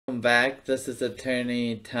welcome back. This is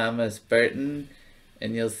attorney Thomas Burton,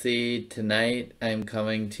 and you'll see tonight I'm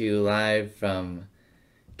coming to you live from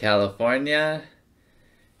California.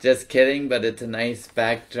 Just kidding, but it's a nice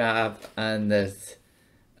backdrop on this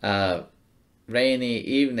rainy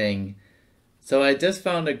evening. So I just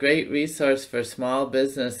found a great resource for small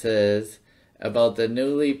businesses about the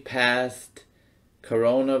newly passed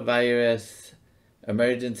Coronavirus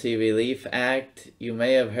Emergency Relief Act. You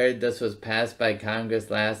may have heard this was passed by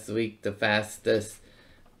Congress last week, the fastest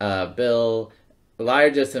bill,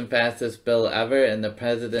 largest and fastest bill ever, and the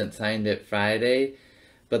president signed it Friday.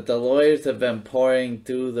 But the lawyers have been pouring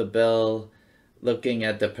through the bill, looking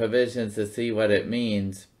at the provisions to see what it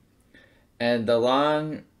means. And the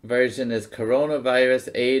long version is Coronavirus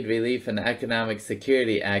Aid, Relief, and Economic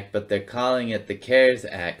Security Act, but they're calling it the CARES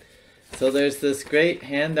Act. So there's this great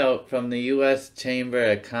handout from the U.S.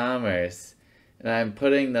 Chamber of Commerce, and I'm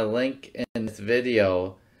putting the link in this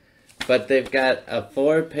video, but they've got a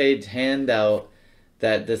 4-page handout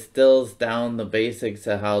that distills down the basics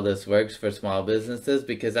of how this works for small businesses,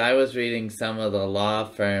 because I was reading some of the law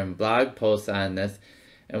firm blog posts on this,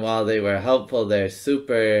 and while they were helpful, they're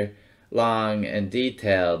super long and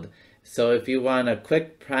detailed. So if you want a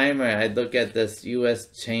quick primer, I'd look at this U.S.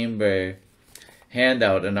 Chamber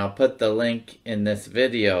handout, and I'll put the link in this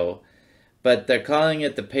video. But they're calling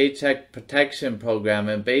it the Paycheck Protection Program,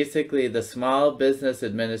 and basically the Small Business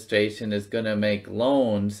Administration is going to make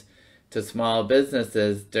loans to small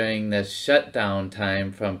businesses during this shutdown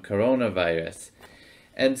time from coronavirus.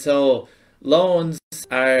 And so loans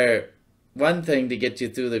are one thing to get you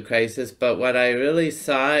through the crisis, but what I really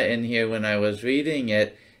saw in here when I was reading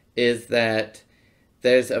it is that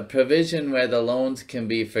there's a provision where the loans can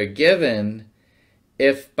be forgiven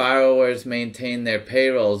if borrowers maintain their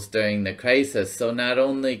payrolls during the crisis. So not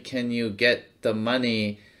only can you get the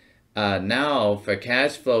money now for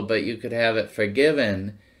cash flow, but you could have it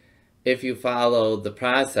forgiven if you follow the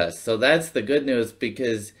process. So that's the good news,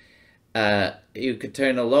 because you could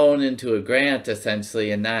turn a loan into a grant essentially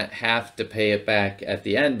and not have to pay it back at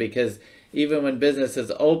the end, because even when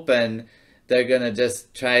businesses open, they're going to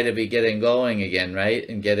just try to be getting going again, right?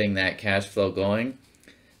 And getting that cash flow going.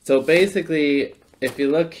 So basically, if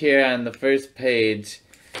you look here on the first page,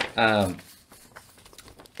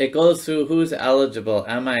 it goes through who's eligible,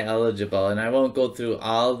 am I eligible? And I won't go through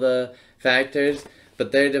all the factors,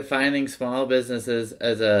 but they're defining small businesses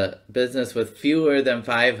as a business with fewer than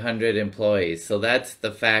 500 employees. So that's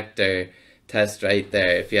the factor test right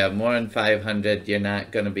there. If you have more than 500, you're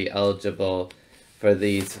not going to be eligible for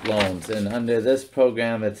these loans. And under this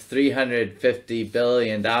program, it's $350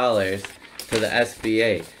 billion to the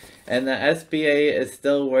SBA. And the SBA is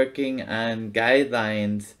still working on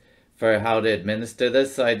guidelines for how to administer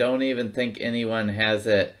this, so I don't even think anyone has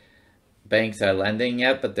it. Banks are lending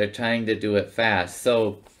yet, but they're trying to do it fast.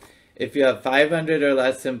 So if you have 500 or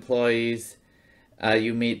less employees,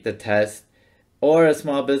 you meet the test, or a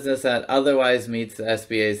small business that otherwise meets the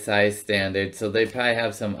SBA's size standard. So they probably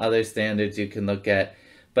have some other standards you can look at.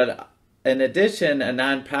 But in addition, a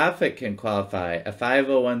nonprofit can qualify, a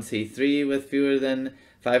 501c3 with fewer than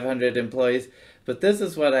 500 employees. But this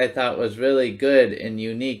is what I thought was really good and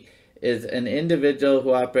unique, is an individual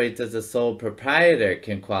who operates as a sole proprietor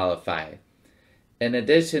can qualify. In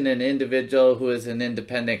addition, an individual who is an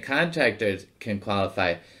independent contractor can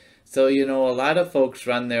qualify. So, you know, a lot of folks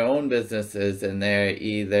run their own businesses, and they're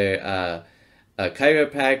either a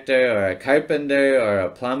chiropractor or a carpenter or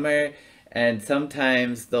a plumber, and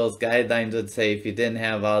sometimes those guidelines would say if you didn't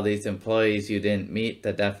have all these employees, you didn't meet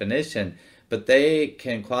the definition. But they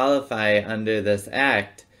can qualify under this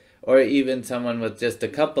act, or even someone with just a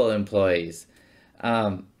couple employees.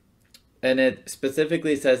 And it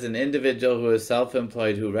specifically says an individual who is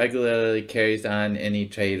self-employed who regularly carries on any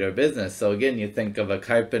trade or business. So again, you think of a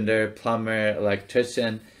carpenter, plumber,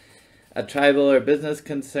 electrician, a tribal or business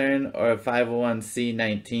concern, or a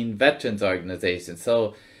 501c19 veterans organization.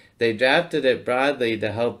 So they drafted it broadly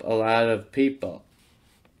to help a lot of people.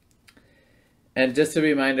 And just a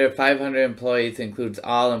reminder, 500 employees includes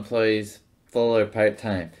all employees, full or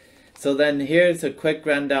part-time. So then here's a quick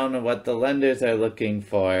rundown of what the lenders are looking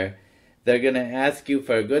for. They're going to ask you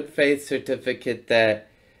for a good faith certificate that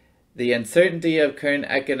the uncertainty of current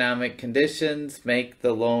economic conditions make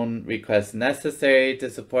the loan request necessary to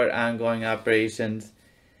support ongoing operations,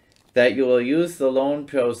 that you will use the loan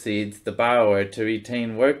proceeds, the borrower, to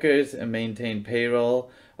retain workers and maintain payroll,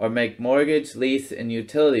 or make mortgage, lease, and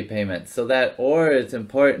utility payments. So that "or" is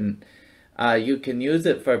important. You can use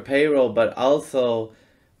it for payroll, but also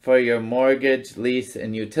for your mortgage, lease,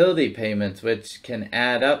 and utility payments, which can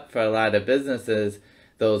add up for a lot of businesses.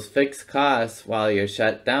 those fixed costs while you're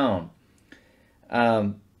shut down.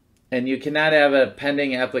 And you cannot have a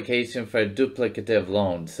pending application for a duplicative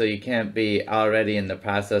loan. So you can't be already in the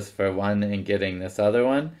process for one and getting this other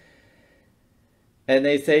one. And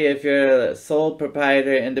they say if you're a sole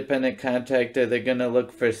proprietor, independent contractor, they're going to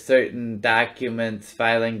look for certain documents,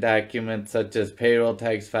 filing documents such as payroll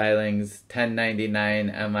tax filings, 1099,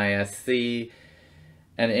 MISC,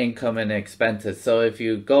 and income and expenses. So if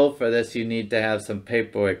you go for this, you need to have some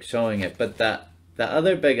paperwork showing it. But the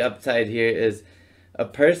other big upside here is a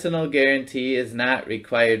personal guarantee is not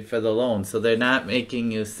required for the loan. So they're not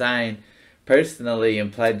making you sign personally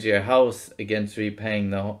and pledge your house against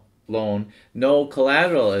repaying the loan. No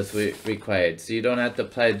collateral is required. So you don't have to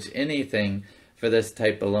pledge anything for this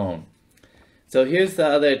type of loan. So here's the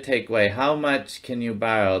other takeaway. How much can you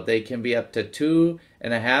borrow? They can be up to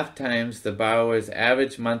 2.5 times the borrower's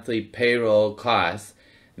average monthly payroll costs,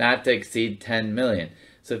 not to exceed $10 million.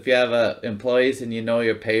 So if you have employees and you know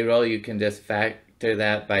your payroll, you can just factor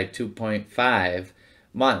that by 2.5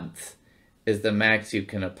 months is the max you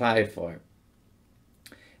can apply for.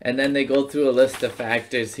 And then they go through a list of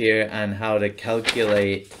factors here on how to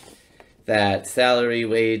calculate that salary,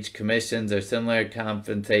 wage, commissions, or similar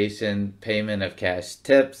compensation, payment of cash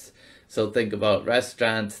tips. So think about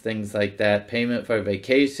restaurants, things like that, payment for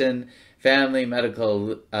vacation, family,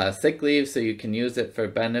 medical, sick leave, so you can use it for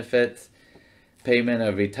benefits, payment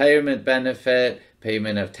of retirement benefit,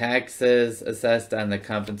 payment of taxes assessed on the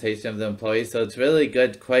compensation of the employee. So it's really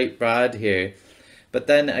good, quite broad here. But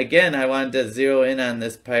then again, I wanted to zero in on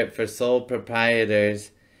this part for sole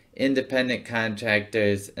proprietors, independent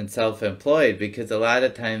contractors, and self-employed, because a lot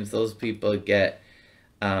of times those people get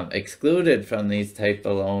excluded from these type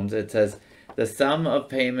of loans. It says the sum of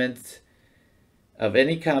payments of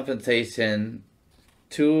any compensation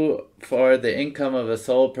for the income of a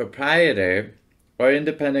sole proprietor or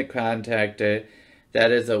independent contractor,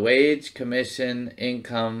 that is a wage, commission,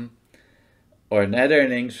 income, or net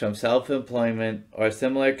earnings from self-employment or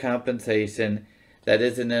similar compensation that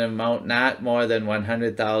is in an amount not more than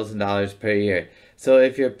 $100,000 per year. So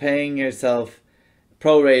if you're paying yourself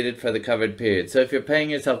prorated for the covered period, so if you're paying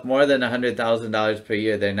yourself more than $100,000 per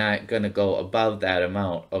year, they're not going to go above that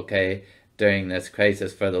amount, okay, during this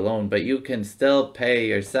crisis for the loan. But you can still pay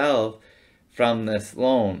yourself from this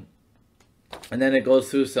loan. And then it goes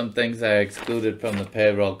through some things that are excluded from the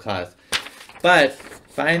payroll cost. But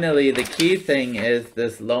finally, the key thing is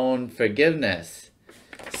this loan forgiveness.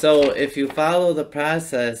 So if you follow the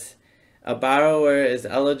process, a borrower is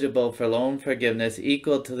eligible for loan forgiveness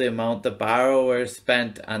equal to the amount the borrower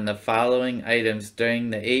spent on the following items during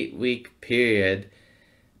the 8-week period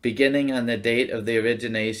beginning on the date of the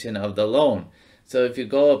origination of the loan. So if you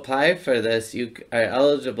go apply for this, you are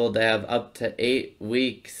eligible to have up to 8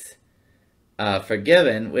 weeks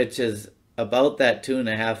forgiven, which is about that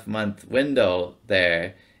 2.5 month window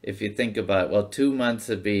there. If you think about it, well, 2 months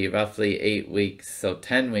would be roughly 8 weeks, so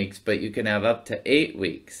 10 weeks, but you can have up to 8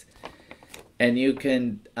 weeks. And you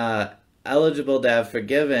can eligible to have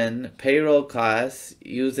forgiven payroll costs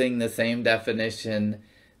using the same definition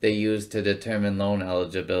they use to determine loan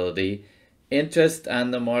eligibility, interest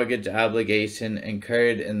on the mortgage obligation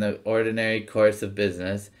incurred in the ordinary course of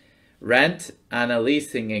business, rent on a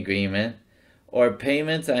leasing agreement, or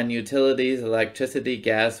payments on utilities, electricity,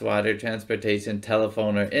 gas, water, transportation,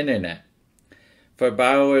 telephone, or internet. For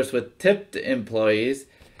borrowers with tipped employees,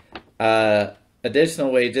 additional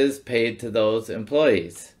wages paid to those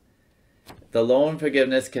employees. The loan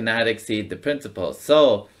forgiveness cannot exceed the principal.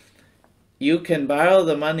 So you can borrow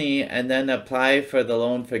the money and then apply for the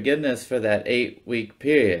loan forgiveness for that 8-week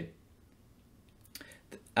period.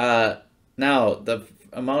 Now, the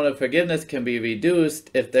amount of forgiveness can be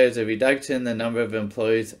reduced if there's a reduction in the number of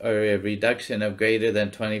employees or a reduction of greater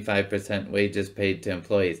than 25% wages paid to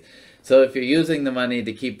employees. So if you're using the money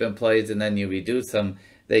to keep employees and then you reduce them,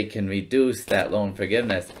 they can reduce that loan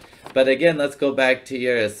forgiveness. But again, let's go back to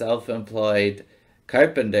you're a self-employed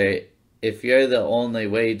carpenter. If you're the only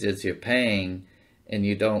wages you're paying and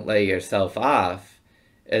you don't lay yourself off,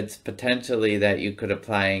 it's potentially that you could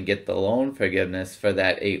apply and get the loan forgiveness for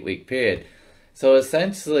that 8-week period. So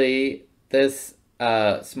essentially, this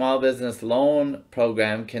small business loan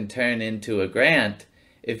program can turn into a grant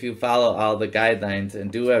if you follow all the guidelines and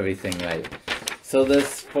do everything right. So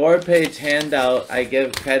this 4-page handout, I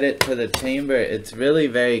give credit to the chamber. It's really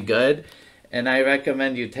very good, and I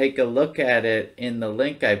recommend you take a look at it in the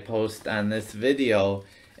link I post on this video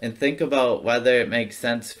and think about whether it makes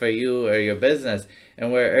sense for you or your business.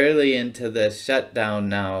 And we're early into the shutdown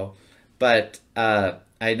now, but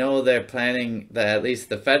I know they're planning at least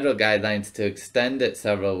the federal guidelines to extend it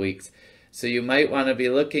several weeks. So you might want to be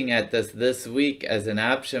looking at this week as an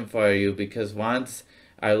option for you, because once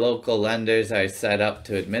our local lenders are set up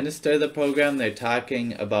to administer the program, they're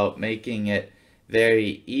talking about making it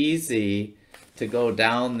very easy to go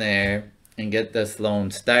down there and get this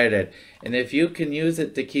loan started. And if you can use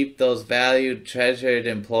it to keep those valued, treasured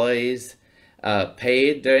employees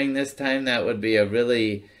paid during this time, that would be a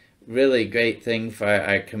really, really great thing for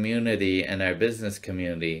our community and our business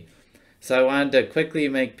community. So I wanted to quickly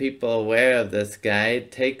make people aware of this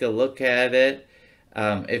guide. Take a look at it.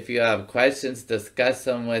 If you have questions, discuss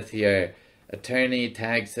them with your attorney,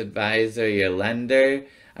 tax advisor, your lender.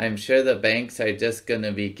 I'm sure the banks are just going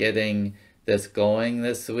to be getting this going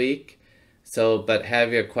this week. So, but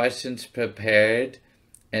have your questions prepared,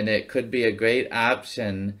 and it could be a great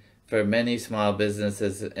option for many small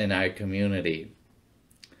businesses in our community.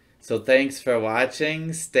 So thanks for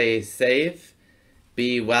watching. Stay safe,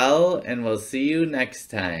 be well, and we'll see you next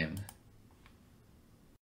time.